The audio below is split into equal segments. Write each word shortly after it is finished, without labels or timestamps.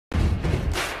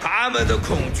他们的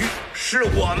恐惧是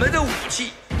我们的武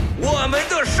器，我们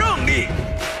的胜利。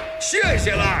谢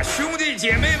谢了，兄弟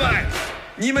姐妹们，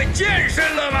你们健身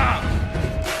了吗？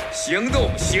行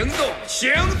动，行动，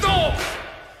行动！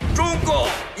中共，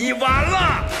你完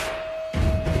了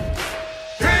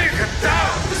 ！Take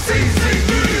down the CCP！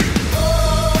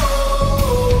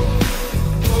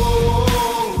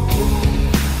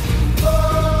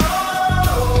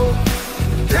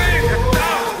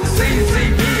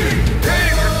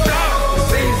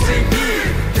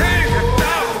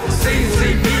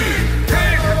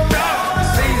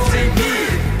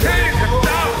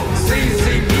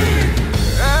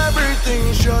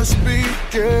 Just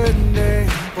beginning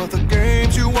for the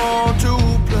games you want to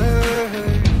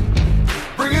play.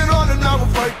 Bring it on and now we'll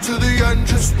fight to the end.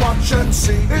 Just watch and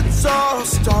see. It's all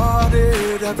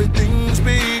started, everything's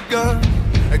begun,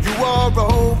 and you are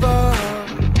over.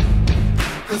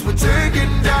 Cause we're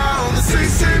taking down the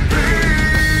CCP.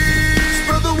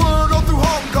 Spread the word all through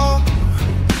Hong Kong.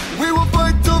 We will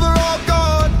fight till they're all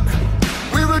gone.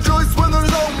 We rejoice when there's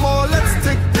no more. Let's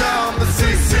take down the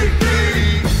CCP.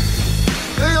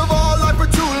 They have all lied for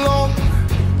too long.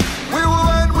 We will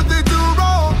end what they do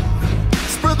wrong.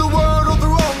 Spread the word all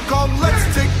through Hong Kong. Let's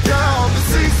take down the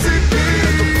CCP.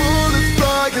 Let the bullets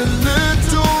fly a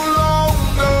little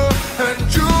longer, and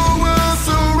you will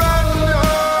surrender.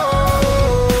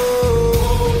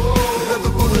 Let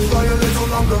the bullets fly a little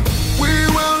longer. We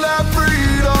will have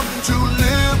freedom to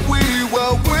live. We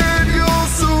will win. You'll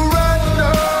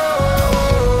surrender.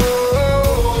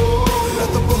 Let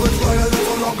the bullets fly a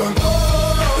little longer.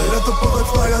 Let the bullets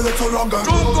fly a little longer. 中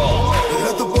共，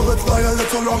 Let the bullets fly a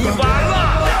little 你 longer. 完了！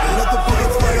 Let the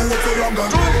bullets fly a little longer.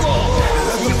 中共，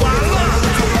你完了！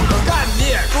干灭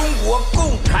中国共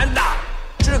产党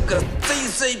这个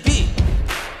CCP，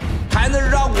 才能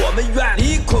让我们远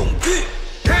离恐惧。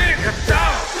Take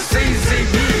down the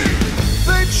CCP。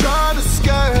 They try to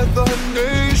scare the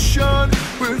nation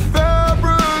with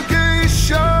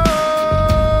fabrication,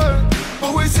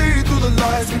 but we see through the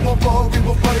lies. We won't fall, we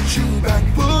will fight you back.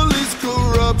 Police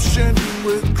corruption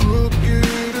with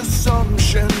crooked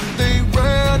assumption. They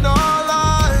ran our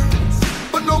lives,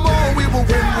 but no more. We will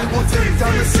win, we will take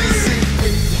down the CCP.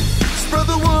 Spread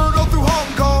the word all through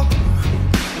Hong Kong.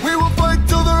 We will fight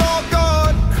till they're all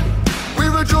gone. We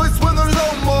rejoice when there's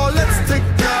no more. Let's take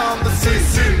down the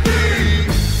CCP.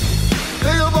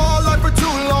 They have all lied for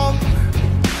too long.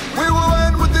 We will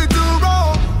end what they do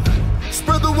wrong.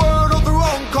 Spread the word all through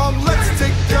Hong Kong. Let's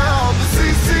take down the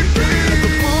CCP. Let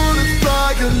the bullets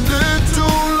fly a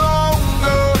little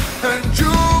longer, and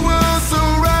you will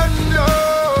surrender.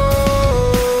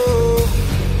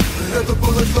 Let the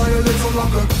bullets fly a little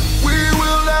longer. We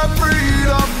will have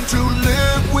freedom to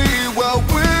live. We will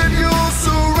win. You'll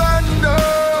surrender.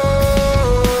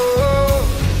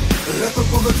 Let the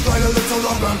bullets fly a little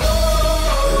longer.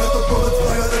 Let the bullets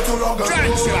fly a little longer. 站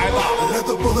起来吧！ Let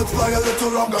the bullets fly a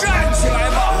little longer. 站起来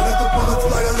吧！ Let the bullets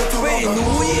fly a little 为 longer.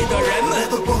 奴役的人 Let 们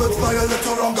the bullets fly a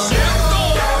little longer. 行动！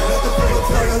 Let the bullets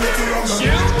fly a little longer. 行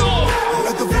动！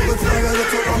 Let the bullets fly a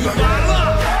little 你 longer. 完了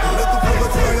Let the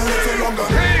bullets fly a little longer.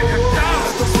 ！Take down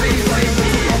Let the the bullets fly a CCP。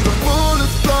 little longer.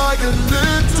 Bullets fly a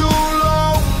little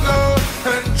longer,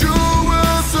 and you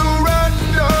will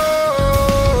surrender.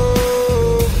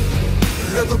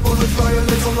 Let the bullets fly a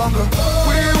little longer.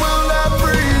 We will have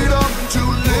freedom to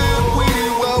live. We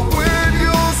will win.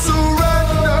 You'll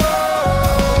surrender.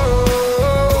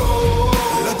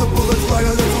 Let the bullets fly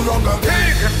a little longer.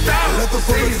 Take down Let the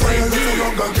bullets fly a little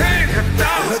longer. Take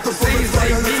down Let the bullets fly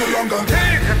a little longer.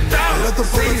 Take down Let the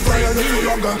bullets fly a little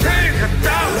longer. Take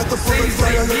down Let the bullets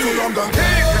fly a little longer.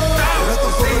 Take down Let the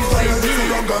bullets fly a little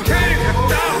longer. Take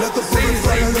down Let the bullets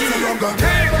fly a little longer.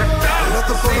 Take down Let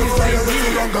the bullets fly a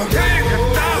little longer. Take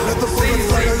down Let the bullets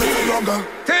fly a little longer.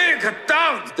 Take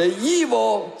down the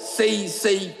evil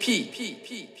CCP.